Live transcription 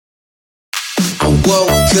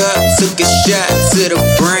woke up, took a shot to the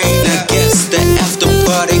brain. I guess the after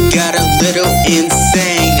party got a little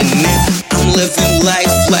insane. And now I'm living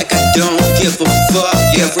life like I don't give a fuck.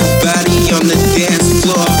 Everybody on the dance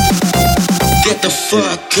floor, get the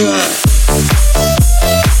fuck up.